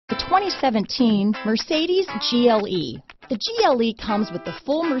2017 Mercedes GLE. The GLE comes with the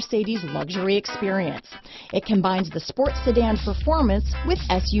full Mercedes luxury experience. It combines the sports sedan performance with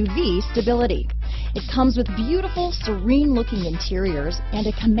SUV stability. It comes with beautiful, serene-looking interiors and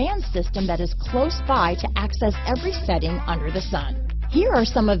a command system that is close by to access every setting under the sun. Here are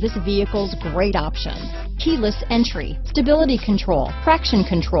some of this vehicle's great options: keyless entry, stability control, traction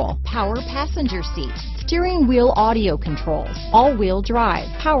control, power passenger seat, steering wheel audio controls, all-wheel drive,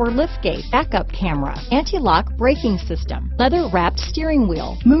 power liftgate, backup camera, anti-lock braking system, leather-wrapped steering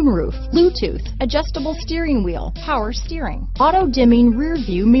wheel, moonroof, Bluetooth, adjustable steering wheel, power steering, auto-dimming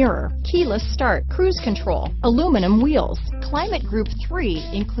rear-view mirror, keyless start, cruise control, aluminum wheels. Climate Group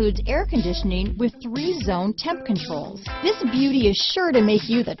 3 includes air conditioning with 3-zone temp controls. This beauty is sure to make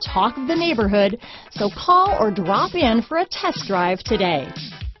you the talk of the neighborhood, so call or drop in for a test drive today.